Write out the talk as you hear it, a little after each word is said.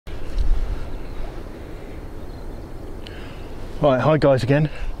Right, hi guys again.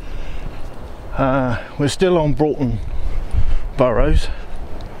 We're still on Braughton Burrows.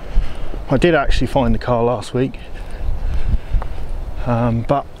 I did actually find the car last week,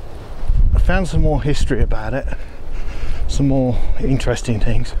 but I found some more history about it, some more interesting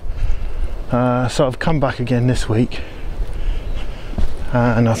things. So I've come back again this week,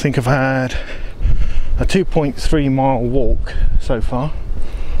 and I think I've had a 2.3 mile walk so far,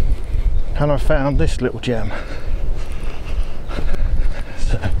 and I found this little gem.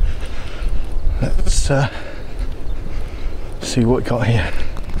 So let's see what we got here.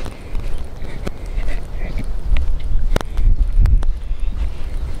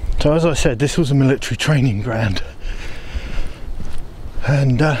 So as I said, this was a military training ground,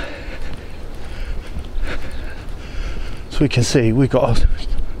 and as we can see, we've got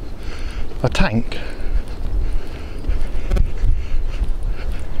a tank.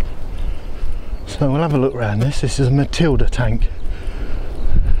 So we'll have a look around this. This is a Matilda tank.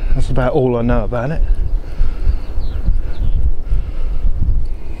 That's about all I know about it.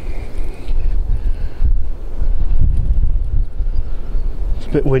 It's a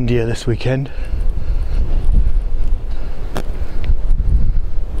bit windier this weekend. In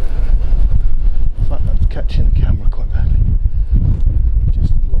fact, that's catching the camera quite badly.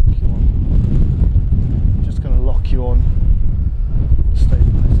 Just lock you on. Just going to lock you on the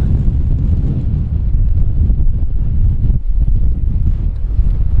stabilizer.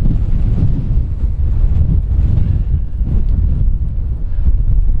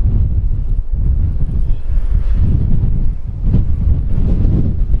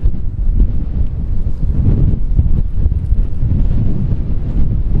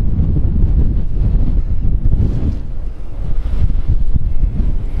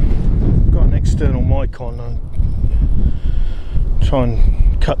 On and try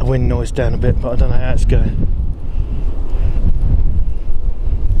and cut the wind noise down a bit, but I don't know how it's going.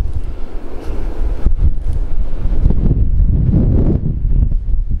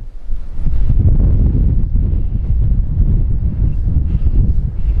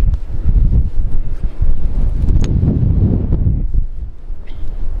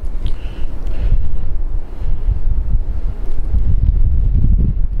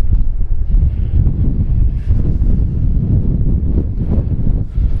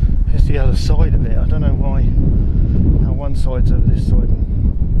 The other side of it, I don't know why, how one side's over this side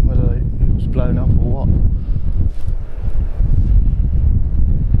and whether it was blown up or what.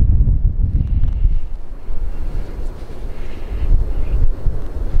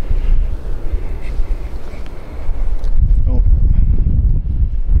 Oh,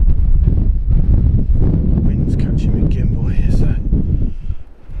 wind's catching me gimbal here, so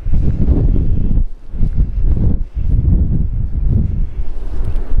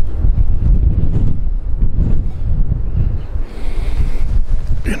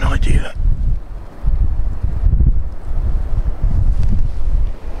an idea.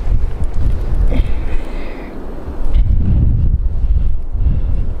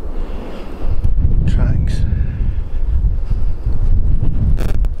 Tracks.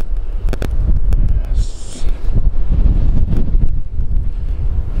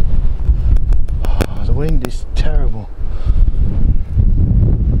 Oh, the wind is terrible.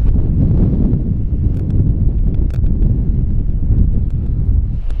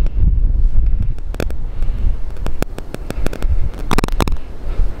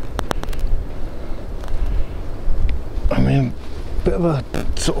 I mean, a bit of a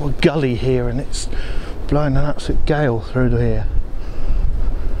sort of gully here, and it's blowing an absolute gale through here.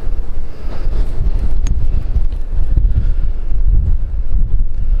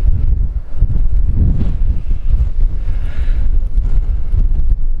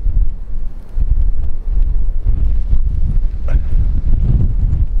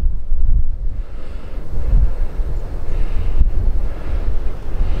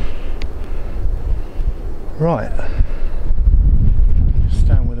 Right.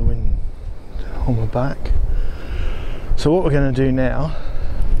 Stand with the wind on my back. So what we're going to do now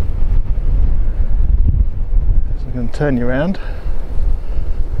is we're going to turn you around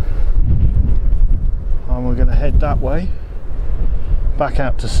and we're going to head that way back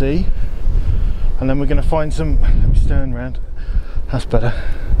out to sea, and then we're going to find some, let me turn around, that's better.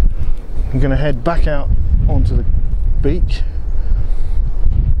 We're going to head back out onto the beach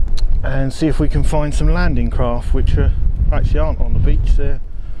and see if we can find some landing craft which actually aren't on the beach, they're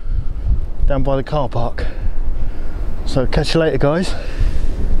down by the car park. So catch you later, guys.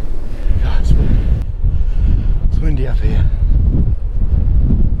 God, it's windy up here.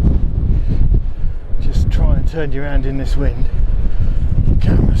 Just try and turn you around in this wind. The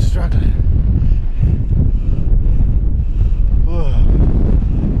camera's struggling. Whoa.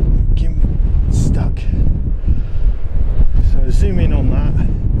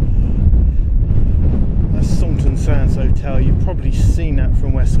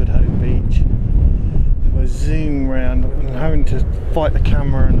 Westwood Ho Beach. If I zoom round, I'm having to fight the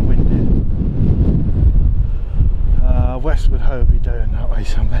camera and the wind here. Westwood Ho will be down that way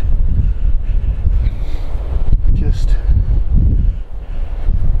somewhere. Just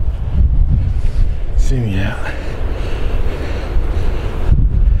zoom out.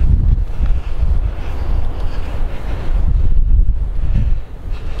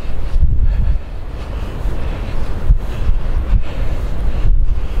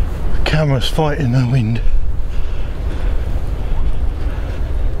 Camera's fighting the wind.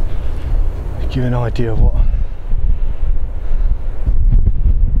 Give you an idea of what.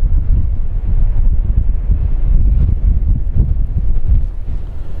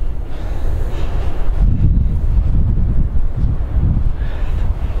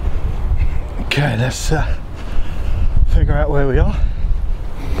 Okay, let's figure out where we are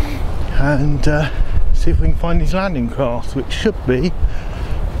and see if we can find these landing crafts, which should be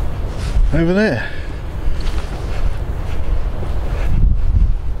over there.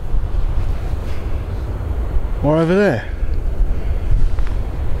 Or over there.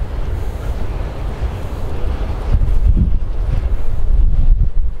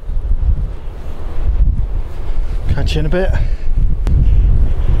 Catch you in a bit.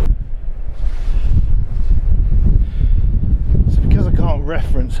 So because I can't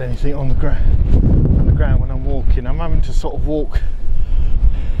reference anything on the ground when I'm walking, I'm having to sort of walk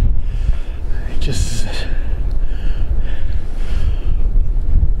just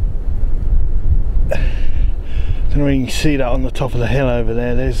I don't know if you can see that on the top of the hill over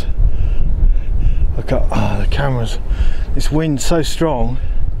there. There's I've got the cameras. This wind's so strong.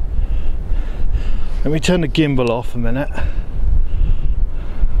 Let me turn the gimbal off a minute.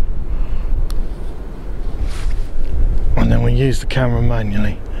 And then we use the camera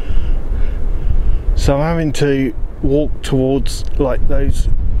manually. So I'm having to walk towards like those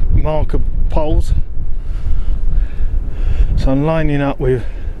marker poles. So I'm lining up with,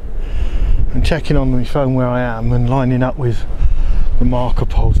 I'm checking on my phone where I am and lining up with the marker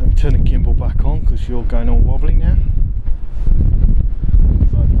poles. Let me turn the gimbal back on because you're going all wobbly now.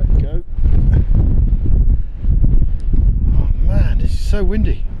 Let it go. Oh man, this is so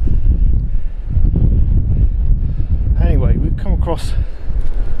windy. Anyway, we've come across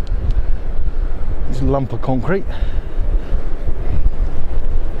this lump of concrete.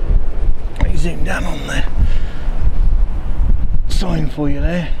 Zoom down on the sign for you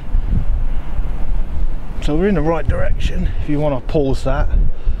there. So we're in the right direction. If you want to pause that,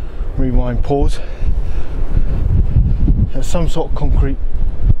 rewind, pause. There's some sort of concrete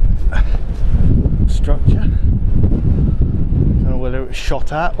structure. Don't know whether it was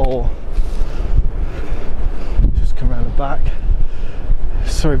shot at or just come around the back.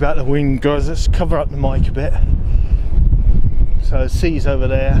 Sorry about the wind, guys. Let's cover up the mic a bit. So the sea's over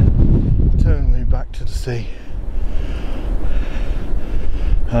there. Turn me back to the sea.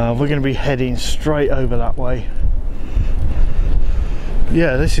 We're going to be heading straight over that way.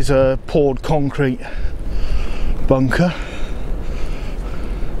 Yeah, this is a poured concrete bunker.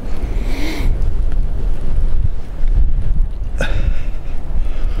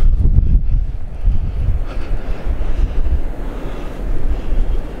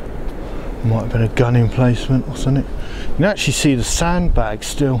 Might have been a gun emplacement or something. You can actually see the sandbag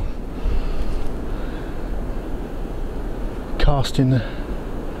still cast in the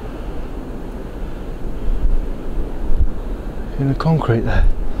concrete there.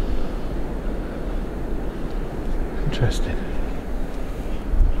 Interesting.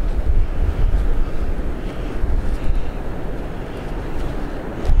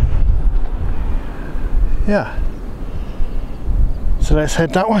 Yeah. So let's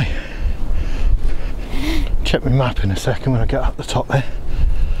head that way. Check my map in a second when I get up the top there.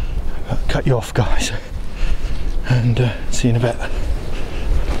 I'll cut you off, guys, and see you in a bit.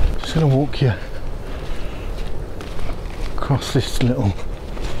 Just going to walk you across this little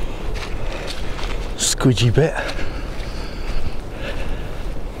squidgy bit.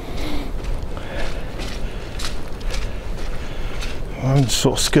 I'm going to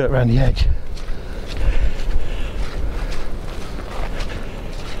sort of skirt around the edge.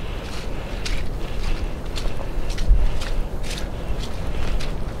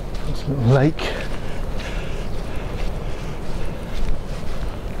 There's a little lake.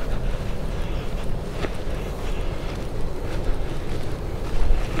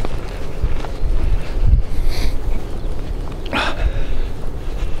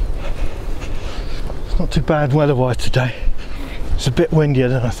 Not too bad weather-wise today. It's a bit windier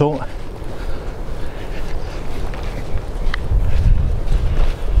than I thought.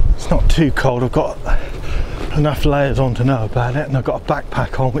 It's not too cold. I've got a enough layers on to know about it, and I've got a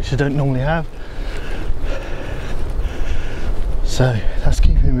backpack on which I don't normally have, so that's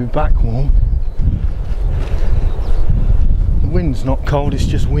keeping me back warm. The wind's not cold, it's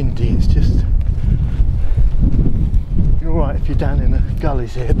just windy. It's just, you're alright if you're down in the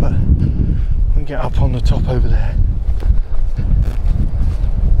gullies here, but we can get up on the top over there.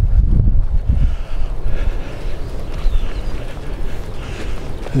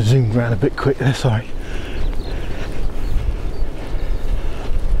 Zoomed around a bit quick there, sorry.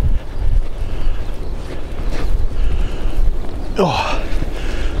 Oh,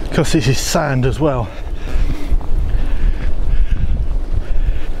 because this is sand as well.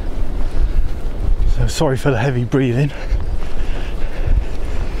 So sorry for the heavy breathing.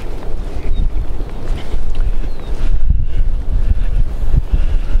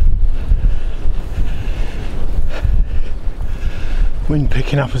 Wind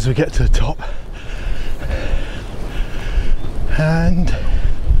picking up as we get to the top, and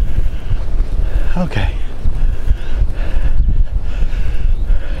okay.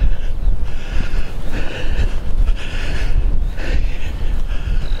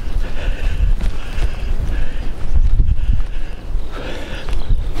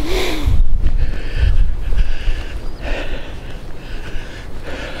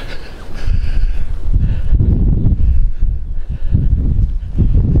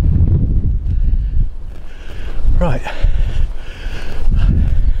 Right.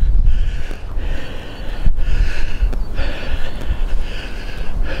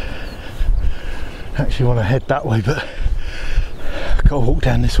 Actually want to head that way, but I've got to walk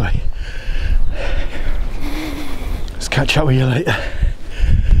down this way. Let's catch up with you later.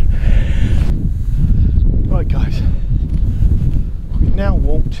 Right guys, we've now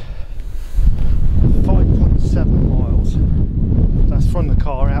walked 5.7 miles. That's from the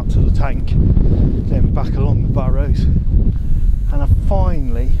car out to the tank, then back along the Burrows, and I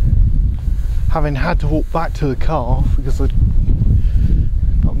finally, having had to walk back to the car because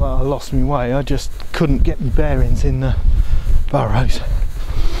not that I lost my way, I just couldn't get my bearings in the Burrows,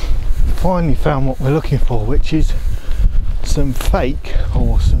 finally found what we're looking for, which is some fake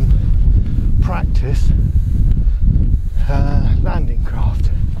or some practice landing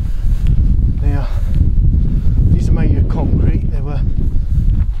craft. Now these are made of concrete. They were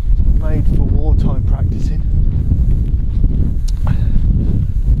made for wartime practicing.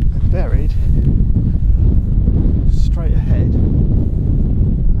 They're buried straight ahead,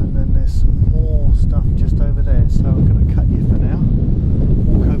 and then there's some more stuff just over there, so I'm going to cut you for now,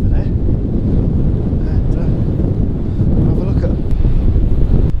 walk over there and have a look at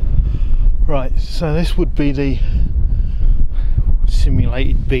them. Right, so this would be the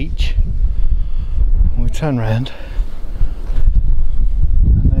simulated beach. We turn around,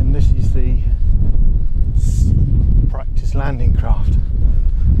 and then this is the practice landing craft.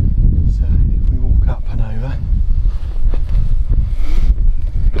 So if we walk up and over,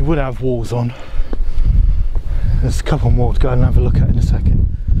 we would have walls on. There's a couple more to go and have a look at in a second.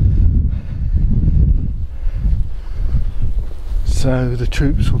 So the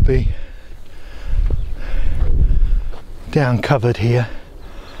troops will be down covered here,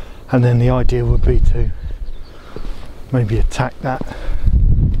 and then the idea would be to maybe attack that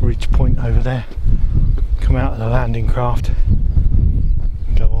ridge point over there, come out of the landing craft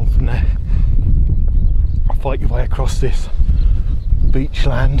and go on from there. I'll fight your way across this beach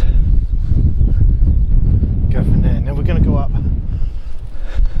land, go from there. Now we're going to go up.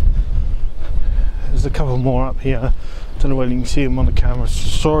 There's a couple more up here. Don't know whether you can see them on the camera.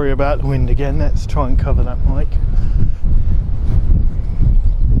 Sorry about the wind again. Let's try and cover that mic.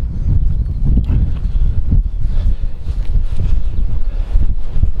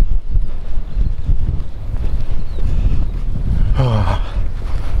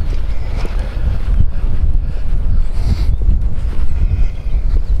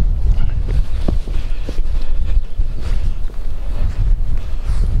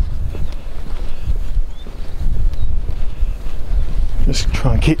 Just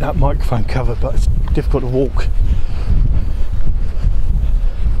try and keep that microphone covered, but it's difficult to walk.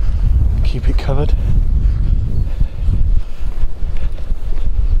 Keep it covered.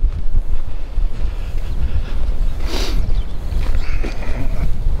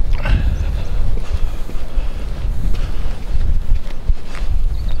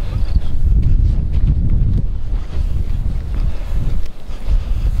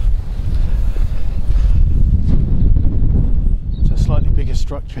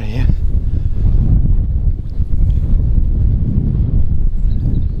 Structure here.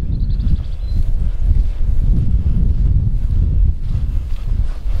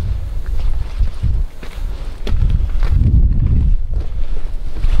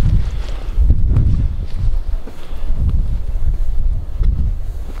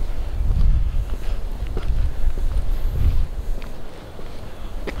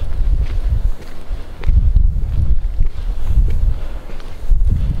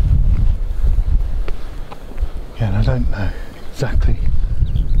 Again, I don't know exactly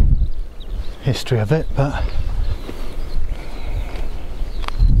history of it, but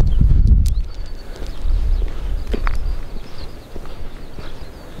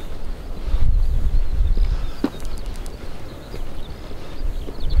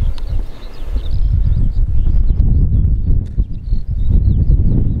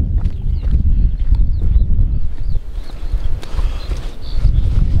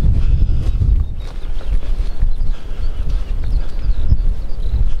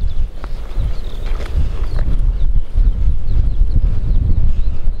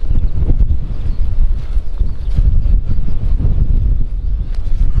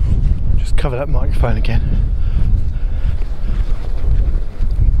cover that microphone again.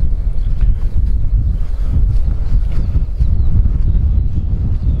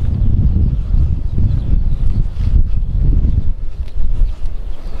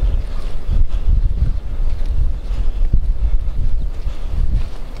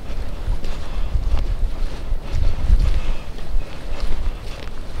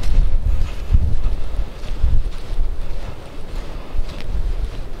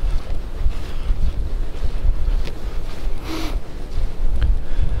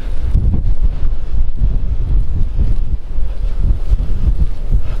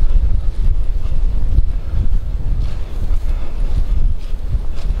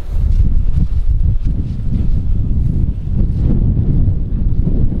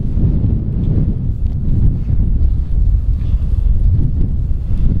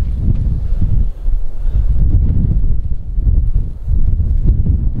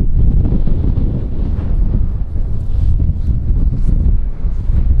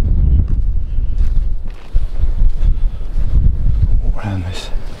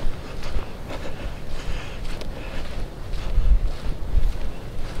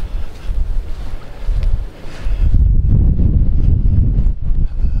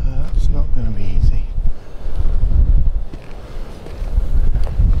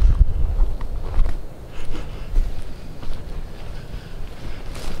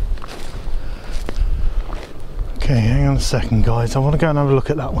 Okay, hang on a second guys, I want to go and have a look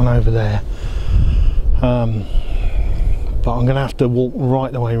at that one over there, but I'm going to have to walk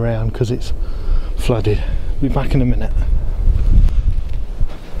right the way around because it's flooded. Be back in a minute.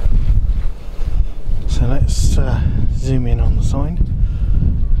 So let's zoom in on the sign.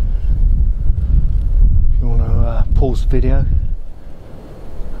 If you want to pause the video,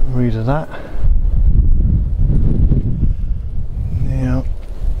 read of that. Now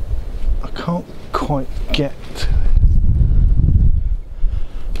I can't quite get to it.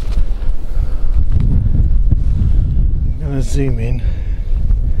 I'm going to zoom in.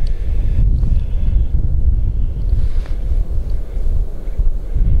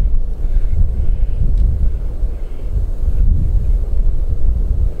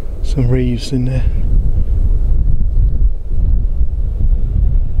 Some reeds in there.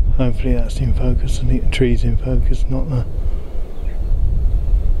 Hopefully that's in focus. I think the tree's in focus, not the...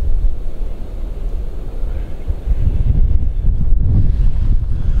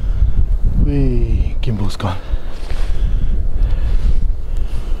 Whee, gimbal's gone.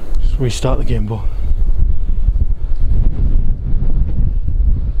 Just restart the gimbal.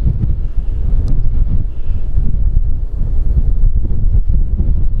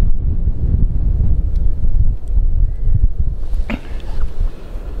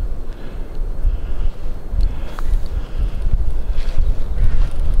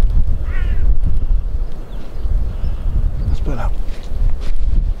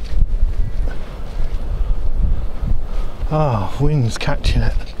 Ah, oh, wind's catching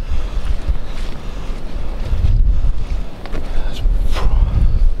it.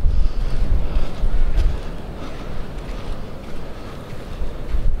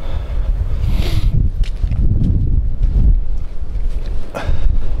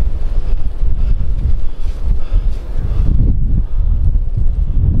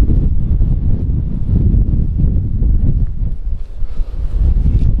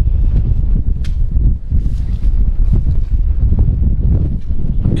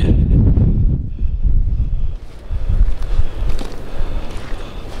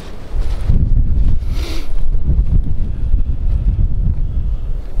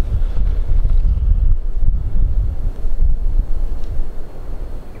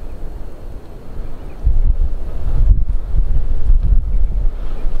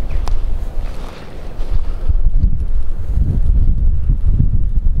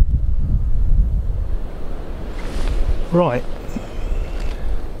 Right,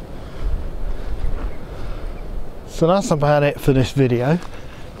 so that's about it for this video.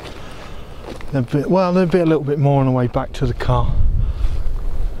 There'll be a little bit more on the way back to the car.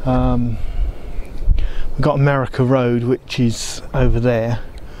 We've got America Road, which is over there,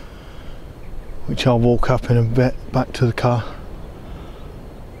 which I'll walk up in a bit back to the car.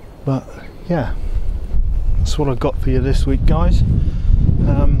 But yeah, that's what I've got for you this week, guys.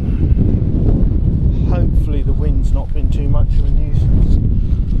 Hopefully the wind's not been too much of a nuisance.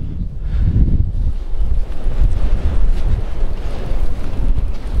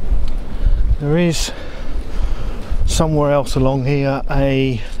 There is somewhere else along here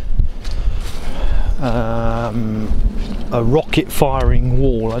a rocket firing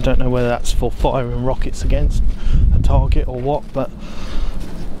wall. I don't know whether that's for firing rockets against a target or what, but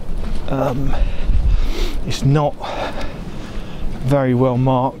it's not very well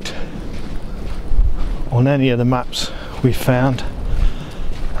marked on any of the maps we've found,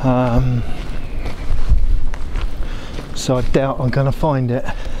 so I doubt I'm going to find it,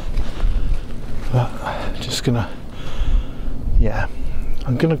 but just gonna, yeah,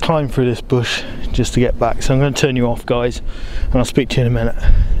 I'm going to climb through this bush just to get back. So I'm going to turn you off, guys, and I'll speak to you in a minute.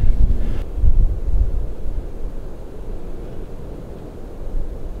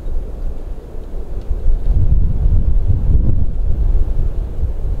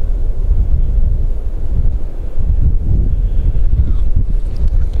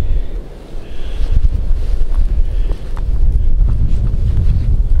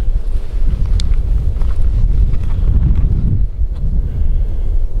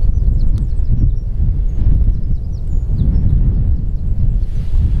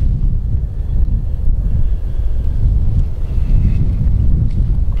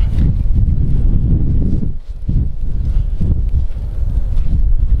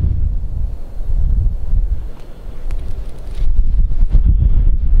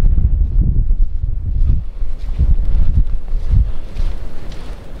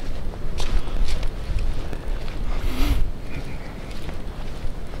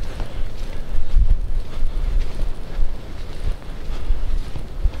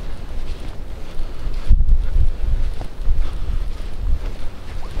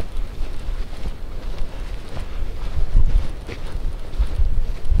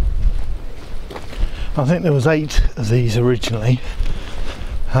 I think there was 8 of these originally.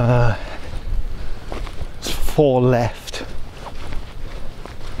 There's 4 left.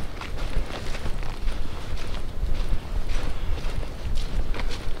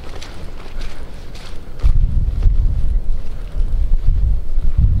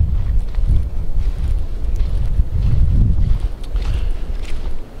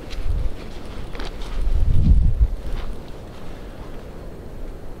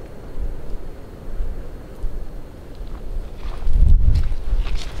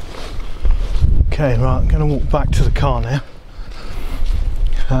 Okay, right, I'm going to walk back to the car now.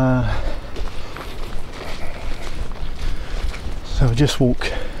 So we just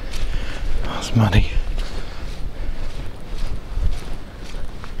walk. Oh, it's muddy.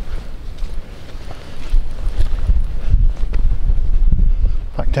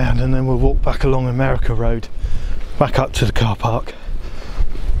 Back down, and then we'll walk back along America Road, back up to the car park.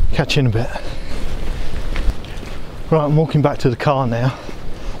 Catch you in a bit. Right, I'm walking back to the car now.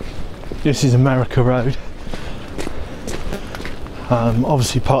 This is America Road,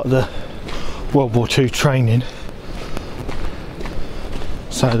 obviously part of the World War II training,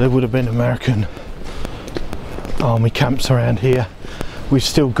 so there would have been American army camps around here. We've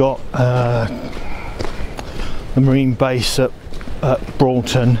still got the Marine base at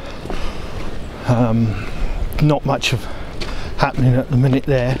Braughton. Not much of happening at the minute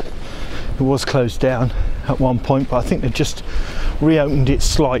there. It was closed down at one point, but I think they've just reopened it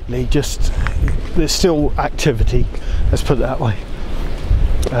slightly. Just there's still activity, let's put it that way.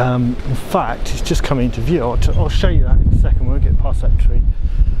 In fact, it's just coming into view. I'll show you that in a second when we get past that tree.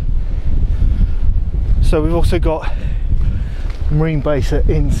 So we've also got the Marine base at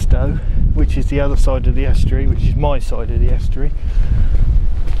Instow, which is the other side of the estuary, which is my side of the estuary.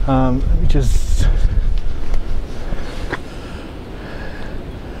 Let me just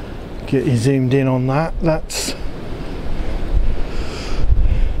get you zoomed in on that. That's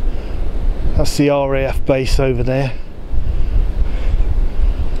the RAF base over there.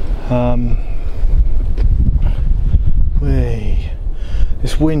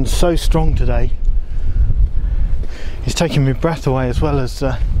 This wind's so strong today, it's taking my breath away, as well as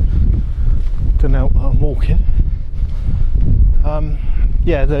don't know what I'm walking.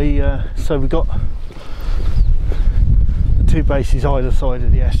 Yeah, so we've got the 2 bases either side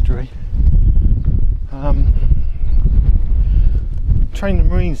of the estuary. Train the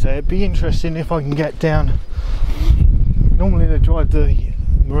Marines there. It'd be interesting if I can get down. Normally they drive the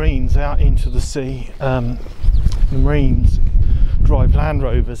Marines out into the sea. The Marines drive Land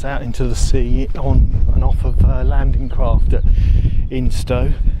Rovers out into the sea on and off of landing craft at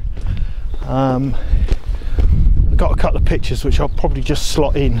Instow. I've got a couple of pictures which I'll probably just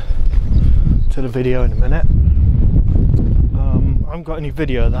slot in to the video in a minute. I haven't got any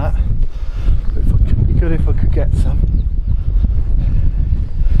video of that, but it'd be good if I could get some.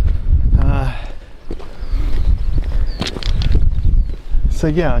 So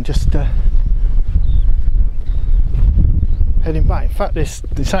yeah, I'm just heading back. In fact, this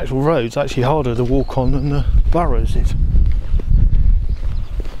actual road's actually harder to walk on than the Burrows is.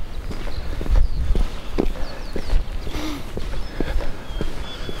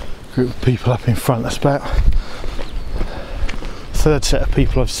 Group of people up in front. That's about third set of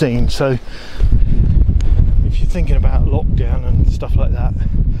people I've seen. So if you're thinking about lockdown and stuff like that,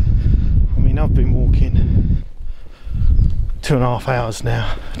 I mean, I've been walking 2.5 hours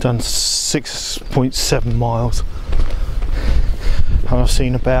now, done 6.7 miles, and I've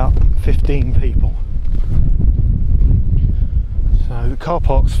seen about 15 people. So the car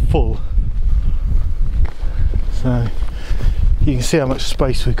park's full, so you can see how much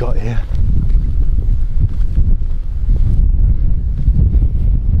space we've got here.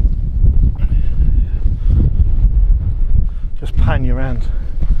 Just pan you around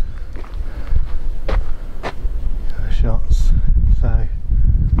shots. So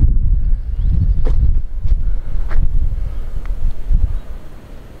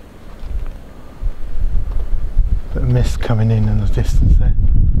bit of mist coming in the distance there.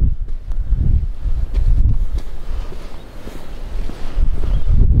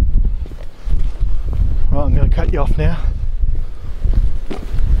 Right, I'm going to cut you off now,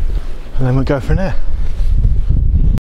 and then we'll go from there.